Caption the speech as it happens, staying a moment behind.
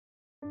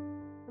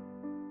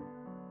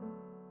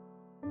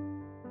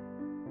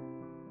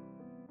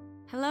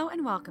Hello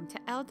and welcome to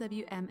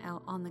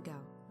LWML On The Go,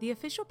 the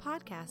official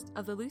podcast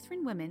of the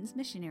Lutheran Women's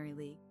Missionary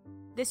League.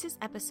 This is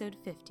episode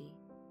 50.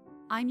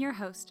 I'm your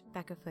host,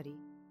 Becca Footy,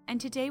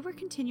 and today we're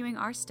continuing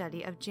our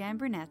study of Jan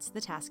Burnett's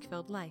The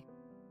Task-Filled Life.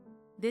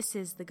 This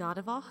is The God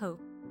of All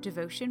Hope,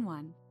 Devotion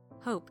 1,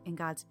 Hope in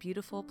God's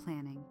Beautiful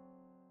Planning.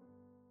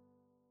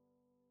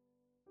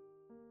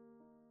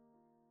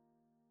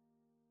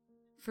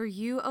 For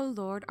you, O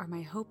Lord, are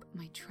my hope,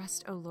 my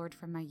trust, O Lord,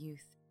 from my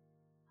youth.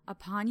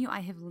 Upon you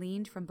I have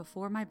leaned from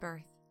before my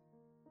birth.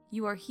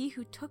 You are he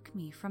who took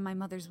me from my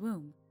mother's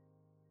womb.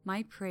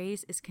 My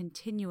praise is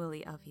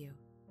continually of you.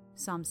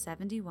 Psalm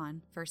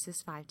 71,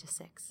 verses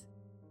 5-6.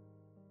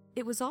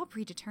 It was all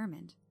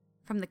predetermined,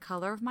 from the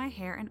color of my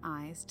hair and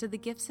eyes to the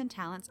gifts and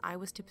talents I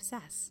was to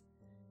possess.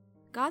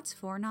 God's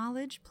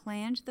foreknowledge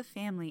planned the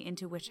family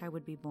into which I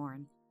would be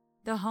born,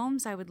 the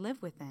homes I would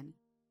live within,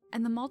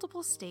 and the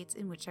multiple states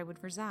in which I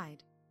would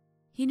reside.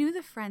 He knew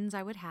the friends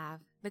I would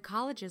have, the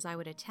colleges I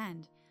would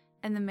attend,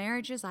 and the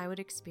marriages I would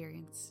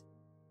experience.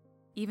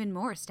 Even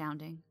more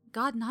astounding,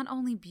 God not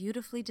only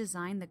beautifully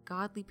designed the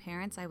godly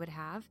parents I would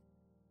have,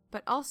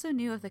 but also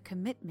knew of the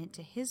commitment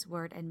to His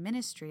word and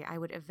ministry I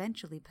would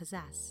eventually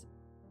possess.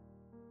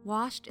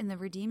 Washed in the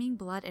redeeming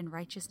blood and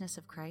righteousness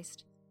of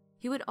Christ,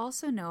 He would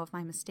also know of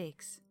my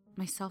mistakes,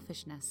 my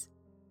selfishness,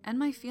 and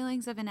my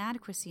feelings of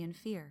inadequacy and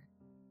fear.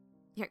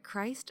 Yet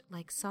Christ,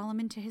 like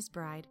Solomon to his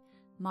bride,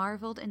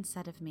 marveled and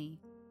said of me,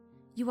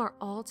 "You are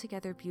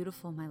altogether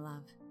beautiful, my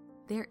love.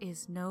 There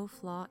is no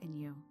flaw in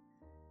you."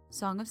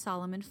 Song of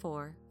Solomon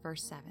 4,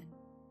 verse 7.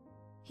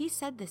 He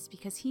said this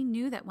because he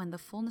knew that when the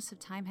fullness of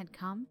time had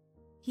come,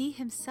 He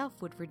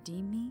Himself would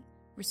redeem me,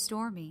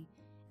 restore me,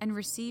 and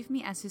receive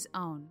me as His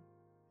own,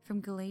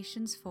 from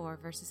Galatians 4,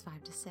 verses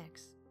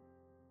 5-6.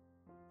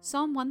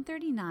 Psalm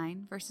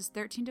 139, verses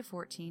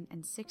 13-14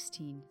 and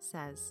 16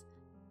 says,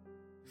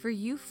 "For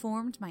you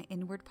formed my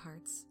inward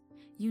parts.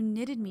 You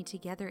knitted me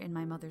together in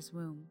my mother's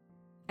womb.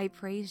 I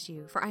praise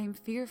you, for I am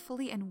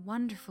fearfully and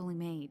wonderfully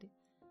made.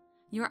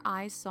 Your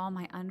eyes saw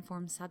my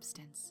unformed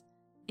substance.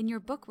 In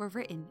your book were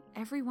written,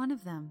 every one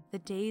of them, the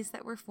days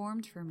that were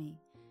formed for me,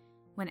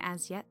 when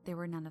as yet there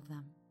were none of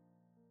them."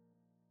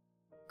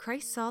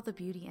 Christ saw the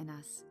beauty in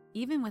us,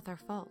 even with our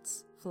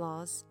faults,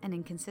 flaws, and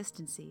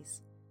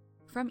inconsistencies.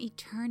 From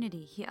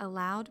eternity, He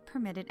allowed,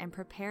 permitted, and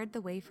prepared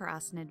the way for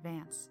us in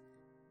advance,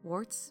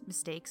 warts,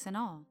 mistakes, and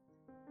all.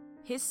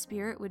 His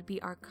Spirit would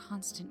be our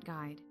constant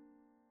guide.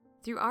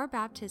 Through our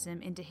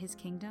baptism into His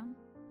kingdom,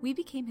 we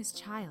became His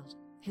child,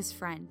 His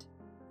friend,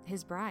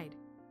 His bride.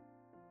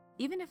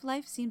 Even if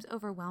life seems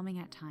overwhelming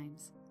at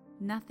times,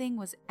 nothing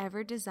was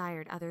ever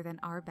desired other than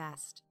our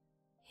best,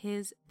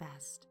 His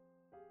best.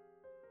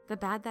 The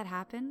bad that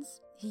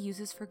happens, He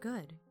uses for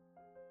good.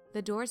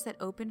 The doors that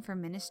open for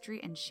ministry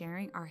and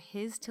sharing are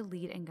His to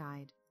lead and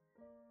guide.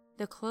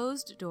 The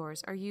closed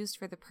doors are used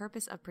for the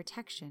purpose of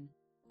protection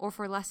or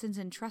for lessons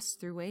in trust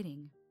through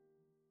waiting.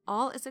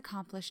 All is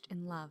accomplished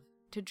in love,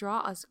 to draw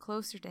us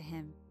closer to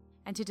Him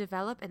and to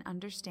develop an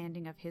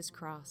understanding of His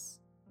cross.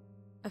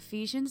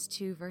 Ephesians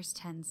 2 verse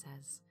 10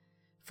 says,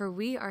 "For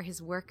we are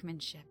His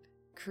workmanship,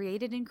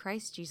 created in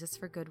Christ Jesus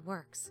for good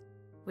works,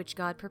 which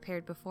God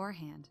prepared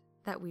beforehand,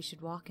 that we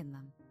should walk in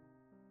them."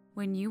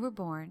 When you were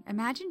born,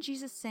 imagine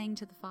Jesus saying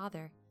to the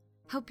Father,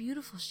 "How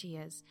beautiful she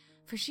is,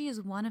 for she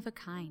is one of a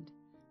kind,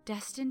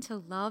 destined to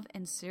love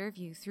and serve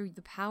you through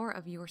the power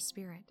of your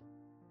Spirit.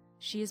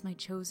 She is my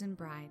chosen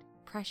bride,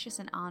 precious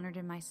and honored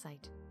in my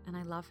sight, and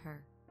I love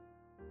her."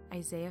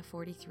 Isaiah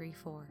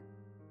 43:4.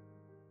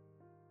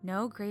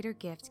 No greater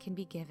gift can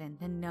be given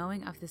than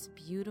knowing of this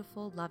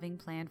beautiful, loving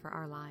plan for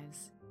our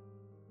lives.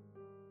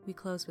 We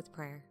close with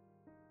prayer.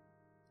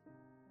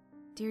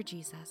 Dear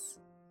Jesus,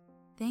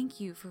 thank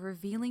you for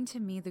revealing to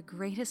me the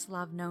greatest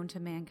love known to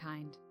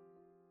mankind.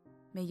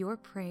 May your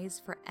praise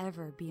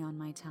forever be on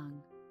my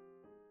tongue.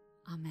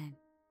 Amen.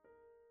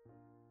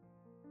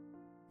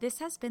 This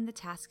has been The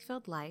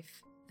Task-Filled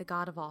Life, The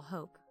God of All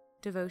Hope,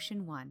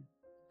 Devotion 1,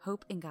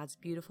 Hope in God's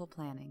Beautiful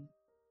Planning.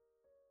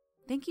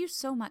 Thank you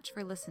so much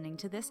for listening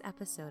to this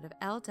episode of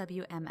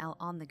LWML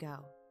On The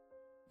Go.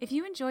 If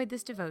you enjoyed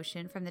this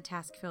devotion from The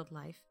Task-Filled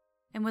Life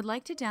and would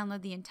like to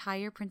download the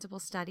entire principal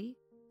study,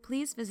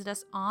 please visit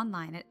us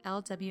online at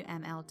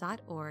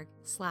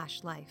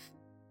lwml.org/life.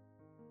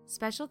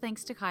 Special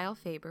thanks to Kyle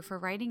Faber for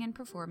writing and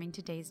performing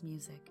today's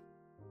music.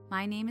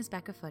 My name is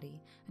Becca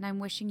Footy, and I'm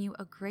wishing you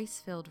a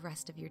grace-filled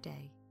rest of your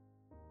day.